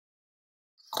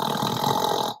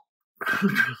You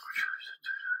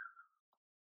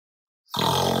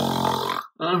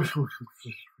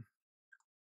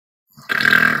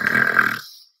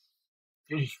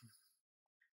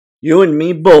and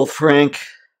me both, Frank.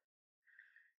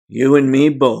 You and me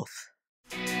both.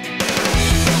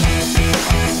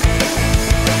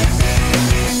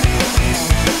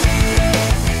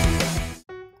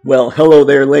 Well, hello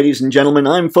there, ladies and gentlemen.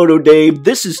 I'm Photo Dave.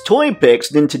 This is Toypixx,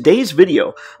 and in today's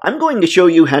video, I'm going to show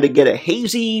you how to get a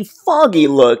hazy, foggy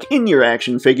look in your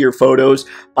action figure photos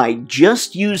by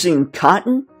just using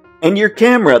cotton and your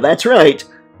camera. That's right.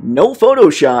 No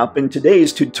Photoshop in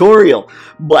today's tutorial.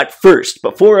 But first,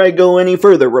 before I go any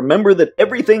further, remember that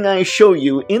everything I show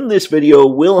you in this video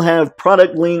will have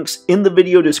product links in the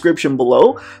video description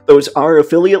below. Those are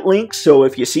affiliate links, so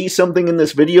if you see something in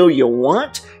this video you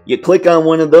want, you click on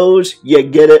one of those, you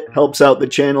get it, helps out the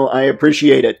channel, I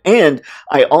appreciate it. And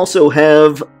I also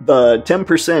have the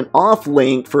 10% off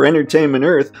link for Entertainment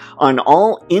Earth on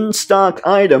all in-stock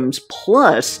items,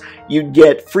 plus you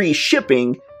get free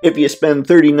shipping if you spend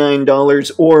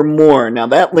 $39 or more. Now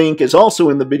that link is also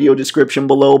in the video description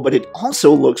below, but it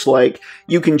also looks like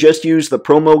you can just use the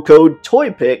promo code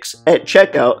TOYPIXX at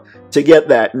checkout to get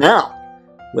that. Now,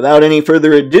 without any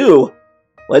further ado,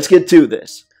 let's get to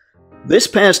this. This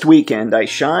past weekend, I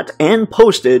shot and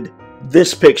posted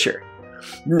this picture.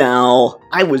 Now,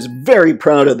 I was very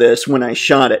proud of this when I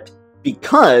shot it,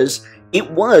 because it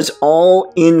was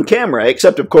all in camera,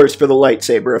 except of course for the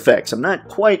lightsaber effects. I'm not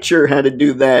quite sure how to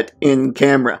do that in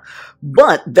camera.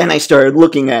 But then I started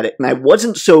looking at it, and I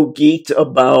wasn't so geeked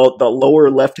about the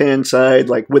lower left-hand side,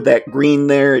 like with that green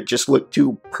there. It just looked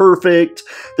too perfect.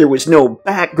 There was no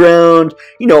background.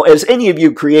 You know, as any of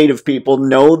you creative people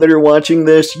know that are watching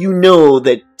this, you know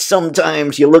that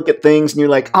sometimes you look at things and you're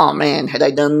like, oh man, had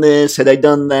I done this? Had I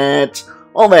done that?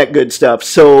 All that good stuff.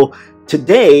 So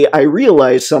today I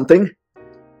realized something.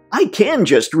 I can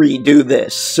just redo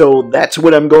this, so that's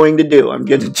what I'm going to do. I'm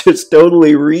going to just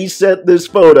totally reset this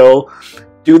photo,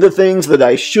 do the things that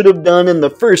I should have done in the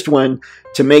first one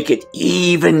to make it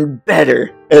even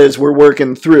better as we're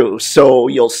working through. So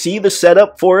you'll see the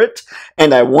setup for it,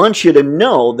 and I want you to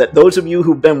know that those of you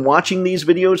who've been watching these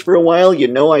videos for a while, you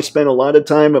know I spent a lot of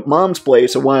time at Mom's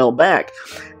place a while back.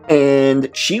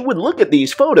 And she would look at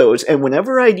these photos, and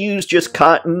whenever I'd use just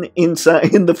cotton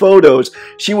inside in the photos,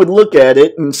 she would look at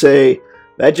it and say,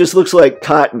 that just looks like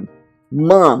cotton.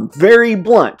 Mom, very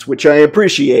blunt, which I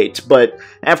appreciate, but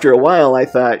after a while I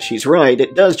thought, she's right,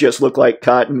 it does just look like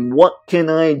cotton. What can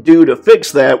I do to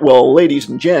fix that? Well, ladies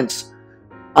and gents,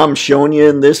 I'm showing you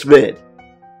in this vid.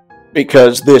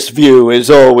 Because this view is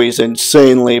always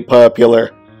insanely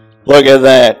popular. Look at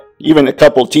that, even a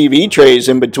couple TV trays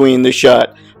in between the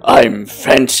shot. I'm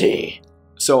fancy.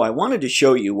 So I wanted to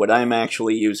show you what I'm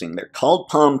actually using. They're called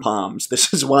pom-poms.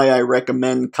 This is why I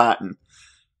recommend cotton.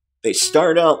 They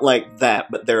start out like that,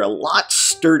 but they're a lot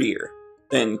sturdier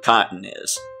than cotton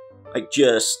is. Like,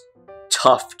 just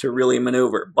tough to really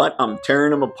maneuver. But I'm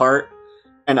tearing them apart,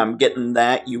 and I'm getting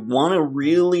that. You want to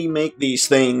really make these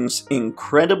things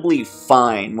incredibly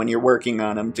fine when you're working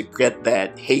on them to get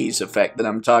that haze effect that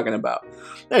I'm talking about.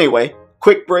 Anyway,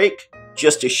 quick break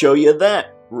just to show you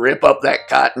that. Rip up that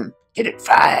cotton. Get it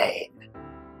fine.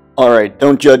 Alright,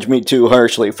 don't judge me too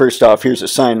harshly. First off, here's a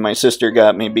sign my sister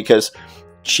got me because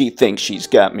she thinks she's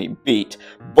got me beat.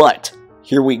 But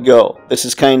here we go. This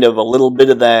is kind of a little bit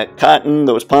of that cotton,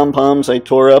 those pom-poms I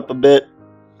tore up a bit.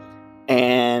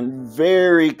 And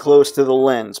very close to the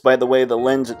lens. By the way, the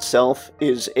lens itself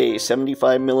is a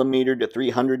 75mm to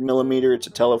 300mm. It's a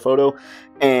telephoto.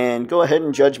 And go ahead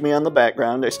and judge me on the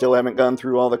background. I still haven't gone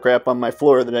through all the crap on my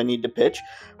floor that I need to pitch.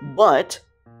 But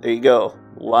there you go.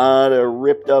 A lot of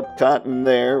ripped up cotton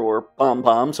there, or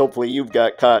pom-poms. Hopefully you've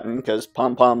got cotton, because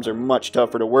pom-poms are much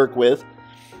tougher to work with.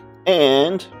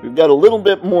 And we've got a little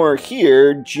bit more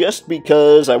here, just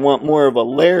because I want more of a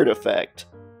layered effect.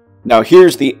 Now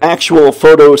here's the actual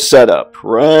photo setup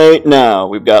right now.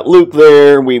 We've got Luke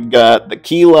there, we've got the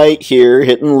key light here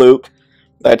hitting Luke.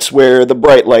 That's where the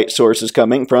bright light source is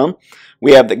coming from.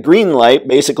 We have the green light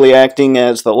basically acting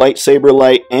as the lightsaber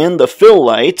light and the fill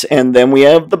light, and then we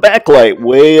have the backlight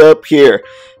way up here.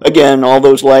 Again, all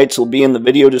those lights will be in the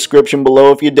video description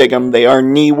below if you dig them. They are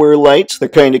Neewer Lights, they're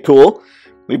kind of cool.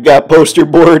 We've got poster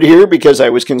board here because I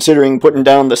was considering putting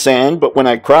down the sand, but when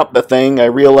I cropped the thing I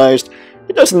realized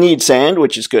it doesn't need sand,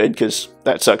 which is good because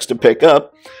that sucks to pick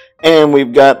up. And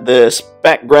we've got this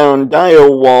background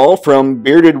dio wall from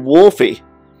Bearded Wolfie.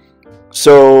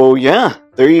 So yeah,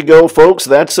 there you go folks.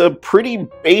 That's a pretty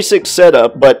basic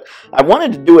setup, but I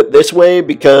wanted to do it this way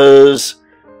because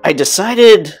I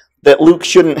decided that Luke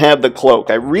shouldn't have the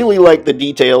cloak. I really like the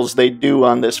details they do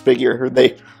on this figure, or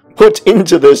they put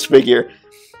into this figure.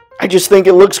 I just think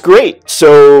it looks great,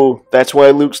 so that's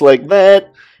why Luke's like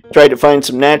that. Tried to find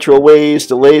some natural ways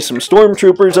to lay some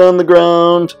Stormtroopers on the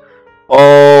ground,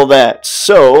 all that.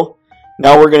 So,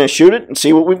 now we're going to shoot it and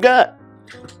see what we've got.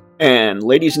 And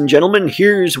ladies and gentlemen,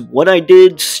 here's what I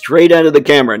did straight out of the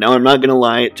camera. Now, I'm not going to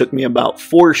lie, it took me about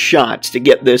 4 shots to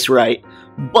get this right,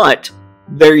 but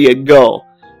there you go.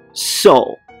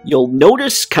 So, you'll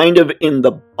notice kind of in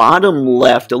the bottom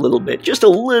left a little bit, just a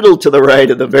little to the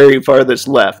right of the very farthest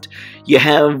left, you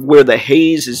have where the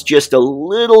haze is just a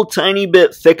little tiny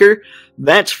bit thicker.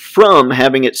 That's from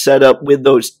having it set up with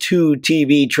those 2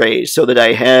 TV trays so that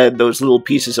I had those little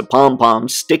pieces of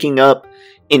pom-poms sticking up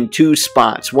in 2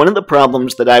 spots. One of the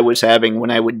problems that I was having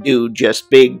when I would do just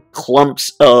big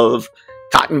clumps of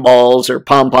cotton balls or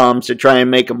pom-poms to try and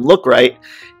make them look right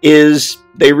is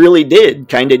they really did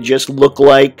kind of just look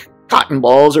like cotton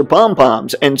balls or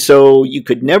pom-poms, and so you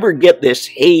could never get this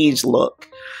haze look.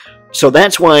 So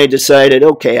that's why I decided,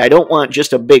 okay, I don't want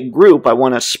just a big group, I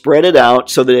want to spread it out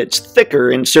so that it's thicker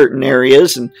in certain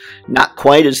areas and not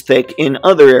quite as thick in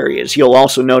other areas. You'll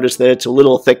also notice that it's a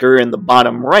little thicker in the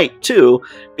bottom right too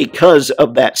because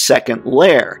of that second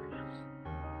layer.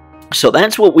 So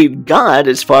that's what we've got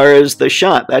as far as the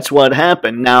shot. That's what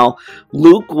happened. Now,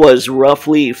 Luke was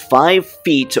roughly 5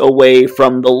 feet away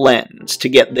from the lens to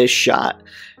get this shot,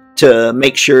 to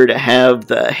make sure to have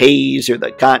the haze or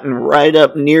the cotton right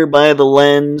up nearby the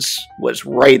lens was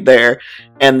right there.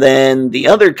 And then the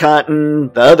other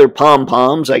cotton, the other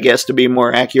pom-poms, I guess to be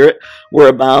more accurate, were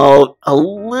about a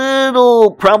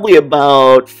little, probably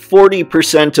about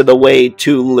 40% of the way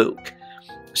to Luke.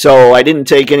 So I didn't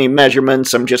take any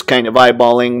measurements, I'm just kind of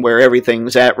eyeballing where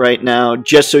everything's at right now,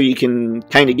 just so you can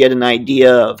kind of get an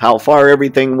idea of how far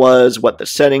everything was, what the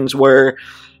settings were.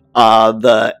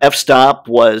 The f-stop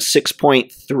was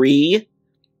 6.3.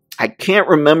 I can't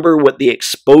remember what the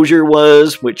exposure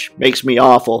was, which makes me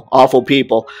awful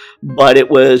people, but it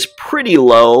was pretty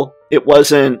low. It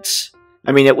wasn't...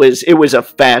 I mean, it was a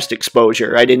fast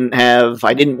exposure. I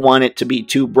didn't want it to be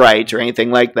too bright or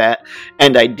anything like that.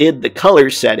 And I did the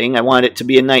color setting. I want it to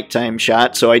be a nighttime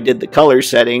shot, so I did the color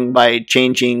setting by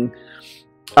changing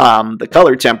the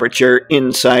color temperature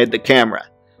inside the camera.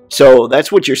 So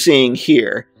that's what you're seeing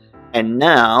here. And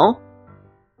now,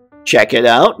 check it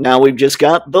out. Now we've just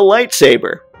got the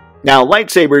lightsaber. Now,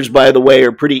 lightsabers, by the way,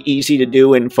 are pretty easy to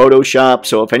do in Photoshop,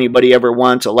 so if anybody ever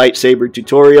wants a lightsaber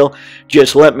tutorial,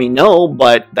 just let me know,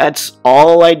 but that's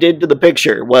all I did to the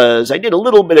picture, was I did a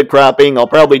little bit of cropping, I'll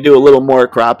probably do a little more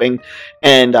cropping,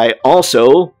 and I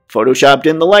also Photoshopped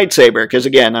in the lightsaber, because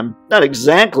again, I'm not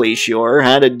exactly sure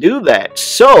how to do that.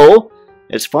 So,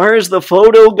 as far as the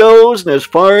photo goes, and as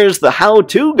far as the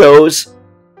how-to goes,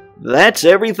 that's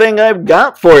everything I've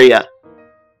got for you.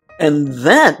 And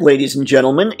that, ladies and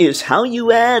gentlemen, is how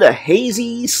you add a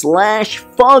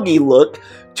hazy/foggy look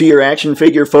to your action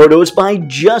figure photos by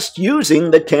just using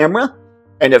the camera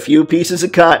and a few pieces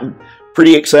of cotton.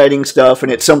 Pretty exciting stuff,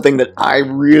 and it's something that I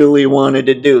really wanted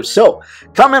to do. So,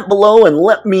 comment below and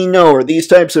let me know, are these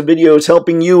types of videos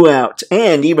helping you out?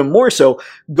 And even more so,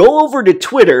 go over to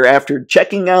Twitter after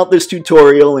checking out this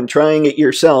tutorial and trying it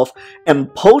yourself,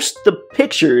 and post the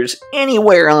pictures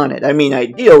anywhere on it. I mean,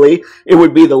 ideally, it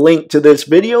would be the link to this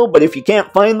video, but if you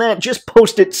can't find that, just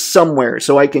post it somewhere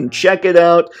so I can check it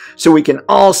out, so we can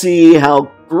all see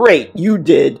how great you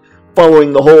did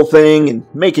following the whole thing and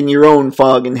making your own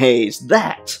fog and haze.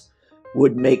 That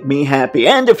would make me happy.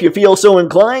 And if you feel so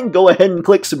inclined, go ahead and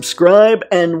click subscribe.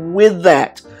 And with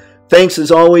that, thanks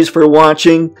as always for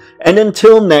watching. And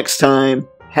until next time,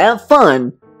 have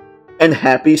fun and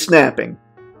happy snapping.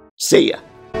 See ya.